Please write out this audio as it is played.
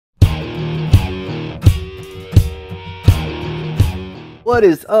What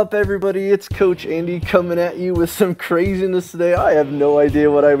is up, everybody? It's Coach Andy coming at you with some craziness today. I have no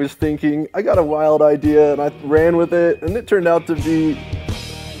idea what I was thinking. I got a wild idea and I ran with it, and it turned out to be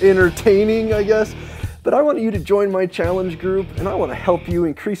entertaining, I guess. But I want you to join my challenge group, and I want to help you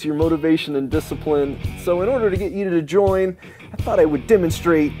increase your motivation and discipline. So in order to get you to join, I thought I would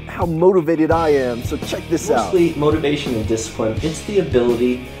demonstrate how motivated I am. So check this out. Mostly motivation and discipline, it's the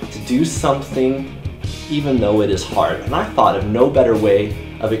ability to do something even though it is hard. And I thought of no better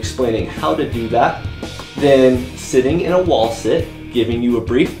way of explaining how to do that than sitting in a wall sit, giving you a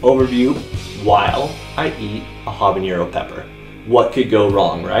brief overview while I eat a habanero pepper. What could go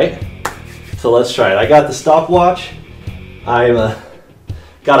wrong, right? So let's try it. I got the stopwatch. Got a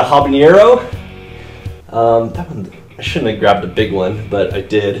habanero. That one, I shouldn't have grabbed a big one, but I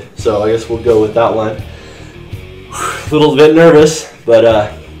did. So I guess we'll go with that one. A little bit nervous,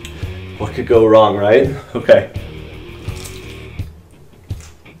 but what could go wrong, right? Okay.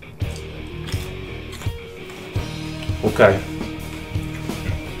 Okay.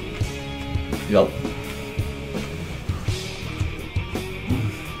 Yep.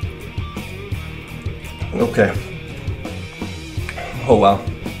 Okay. Oh wow.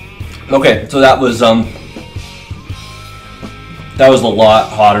 Okay, so that was a lot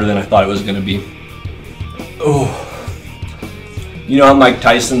hotter than I thought it was gonna be. Oh. You know how Mike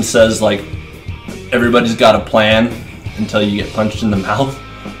Tyson says, like, everybody's got a plan until you get punched in the mouth?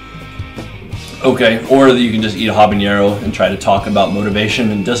 Okay, or you can just eat a habanero and try to talk about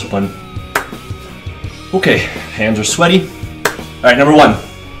motivation and discipline. Okay, hands are sweaty. All right, number one.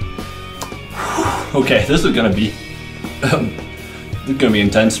 Okay, this is gonna be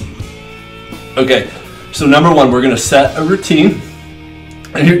intense. Okay, so number one, we're gonna set a routine,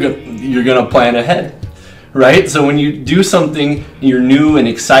 and you're gonna plan ahead. Right? So when you do something, you're new and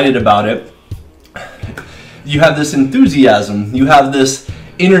excited about it, you have this enthusiasm, you have this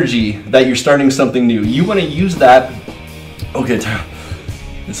energy that you're starting something new. You want to use that. Okay,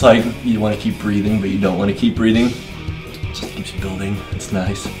 it's like you want to keep breathing, but you don't want to keep breathing. It just keeps you building. It's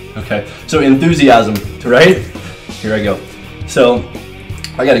nice. Okay, so enthusiasm, right? Here I go. So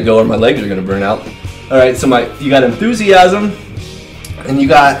I got to go or my legs are going to burn out. All right, so you got enthusiasm and you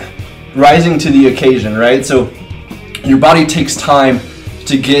got rising to the occasion, right? So your body takes time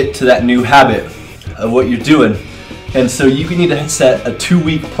to get to that new habit of what you're doing. And so you need to set a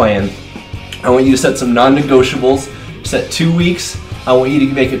 2-week plan. I want you to set some non-negotiables, set 2 weeks. I want you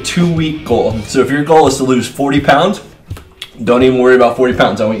to make a 2-week goal. So if your goal is to lose 40 pounds, don't even worry about 40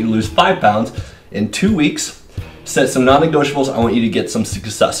 pounds. I want you to lose 5 pounds in 2 weeks. Set some non-negotiables. I want you to get some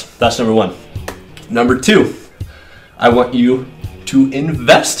success. That's number one. Number two, I want you to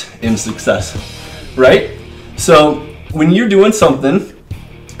invest in success, right? So when you're doing something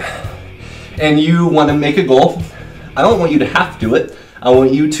and you want to make a goal, I don't want you to have to do it. I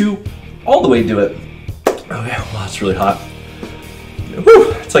want you to all the way do it. Okay, well, it's really hot.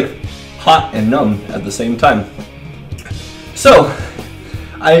 Whew, it's like hot and numb at the same time. So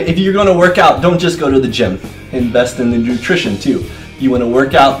if you're going to work out, don't just go to the gym. Invest in the nutrition too. You want to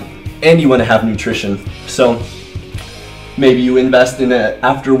work out and you want to have nutrition. So maybe you invest in an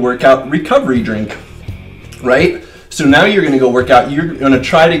after workout recovery drink, right? So now you're gonna go work out, you're gonna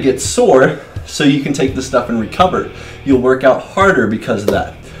try to get sore so you can take the stuff and recover. You'll work out harder because of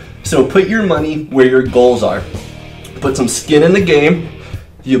that. So put your money where your goals are. Put some skin in the game.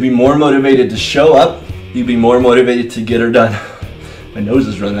 You'll be more motivated to show up. You'll be more motivated to get her done. My nose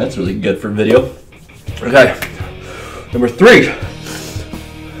is running, that's really good for video. Okay, number three.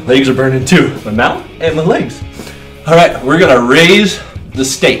 Legs are burning too, my mouth and my legs. All right, we're gonna raise the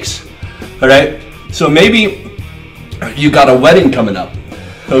stakes. All right, so maybe you got a wedding coming up,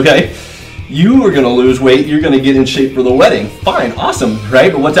 okay? You are gonna lose weight, you're gonna get in shape for the wedding. Fine, awesome,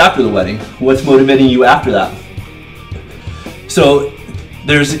 right? But what's after the wedding? What's motivating you after that? So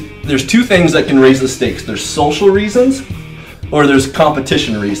there's two things that can raise the stakes. There's social reasons or there's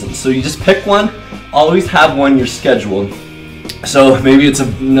competition reasons. So you just pick one, always have one you're scheduled. So maybe it's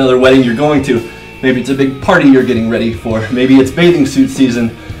another wedding you're going to. Maybe it's a big party you're getting ready for. Maybe it's bathing suit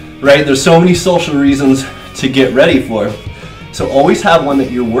season, right? There's so many social reasons to get ready for. So always have one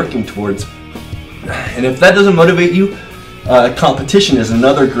that you're working towards. And if that doesn't motivate you, competition is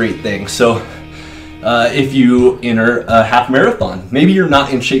another great thing. So if you enter a half marathon, maybe you're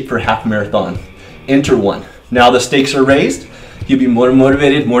not in shape for a half marathon, enter one. Now the stakes are raised, you'll be more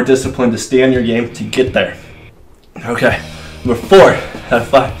motivated, more disciplined to stay on your game to get there. Okay, number 4 out of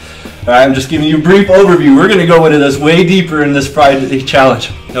 5. All right, I'm just giving you a brief overview. We're gonna go into this way deeper in this Friday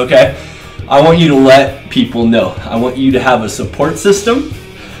challenge, okay? I want you to let people know. I want you to have a support system.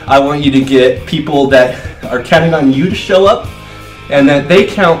 I want you to get people that are counting on you to show up. and that they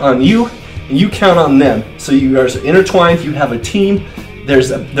count on you and you count on them. So you guys are intertwined, you have a team,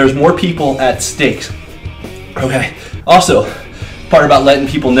 there's more people at stakes. Okay, also, part about letting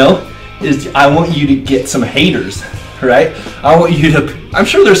people know is I want you to get some haters, right? I want you to, I'm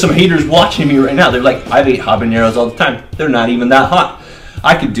sure there's some haters watching me right now. They're like, I've ate habaneros all the time. They're not even that hot.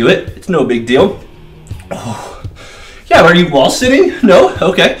 I could do it, it's no big deal. Oh. Yeah, are you wall sitting? No?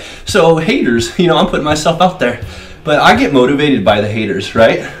 Okay. So haters, you know, I'm putting myself out there. But I get motivated by the haters,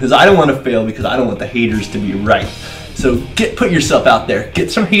 right? Because I don't want to fail, because I don't want the haters to be right. So put yourself out there,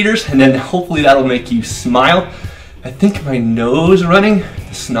 get some haters, and then hopefully that'll make you smile. I think my nose running,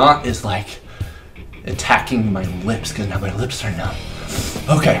 the snot is like attacking my lips because now my lips are numb.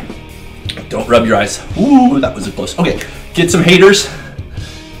 Okay, don't rub your eyes. Ooh, that was a close. Okay, get some haters,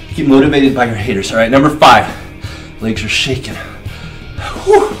 get motivated by your haters. All right, number 5, legs are shaking.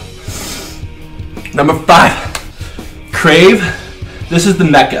 Whew. Number 5, crave. This is the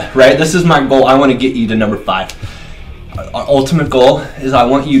mecca, right? This is my goal. I want to get you to number 5. Our ultimate goal is I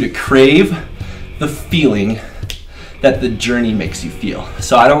want you to crave the feeling that the journey makes you feel.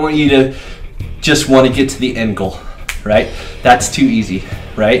 So I don't want you to just want to get to the end goal, right? That's too easy,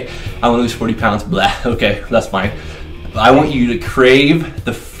 right? I want to lose 40 pounds, blah, okay, that's fine. But I want you to crave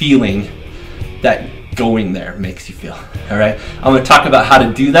the feeling that going there makes you feel, all right? I'm gonna talk about how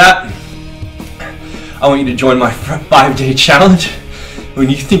to do that. I want you to join my 5-day challenge. When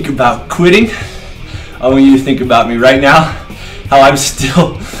you think about quitting, I want you to think about me right now, how I'm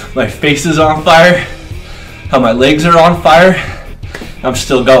still, my face is on fire, how my legs are on fire, I'm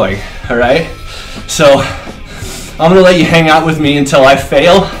still going, all right? So I'm gonna let you hang out with me until I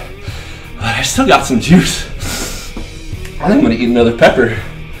fail, but I still got some juice. I think I'm gonna eat another pepper.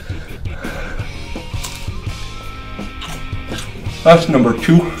 That's number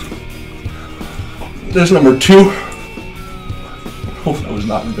 2. There's number 2. Oh, that was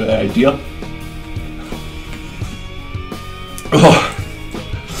not a good idea. Oh,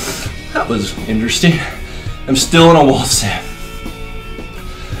 that was interesting. I'm still in a wall sit.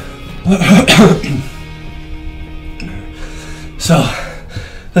 So,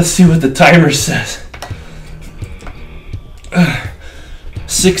 let's see what the timer says.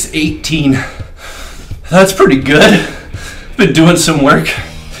 6:18. That's pretty good. Been doing some work.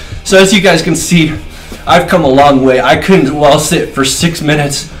 So as you guys can see, I've come a long way. I couldn't wall sit for 6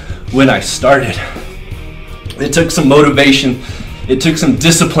 minutes when I started. It took some motivation. It took some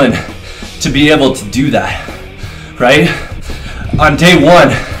discipline to be able to do that, right? On day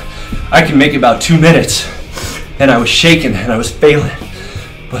 1, I could make about 2 minutes, and I was shaking and I was failing.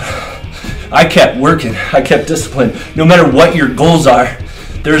 But I kept working, I kept discipline. No matter what your goals are,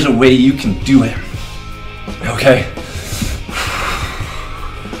 there's a way you can do it, okay?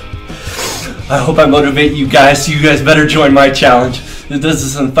 I hope I motivate you guys, so you guys better join my challenge. If this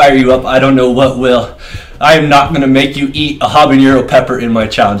doesn't fire you up, I don't know what will. I am not gonna make you eat a habanero pepper in my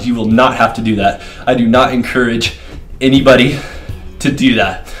challenge. You will not have to do that. I do not encourage anybody to do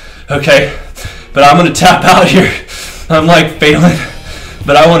that, okay? But I'm gonna tap out here. I'm like failing,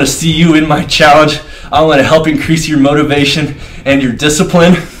 but I wanna see you in my challenge. I wanna help increase your motivation and your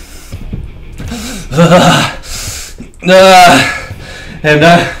discipline. And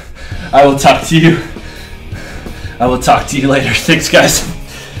I will talk to you. I will talk to you later. Thanks, guys.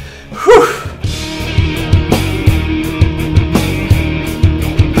 Whew.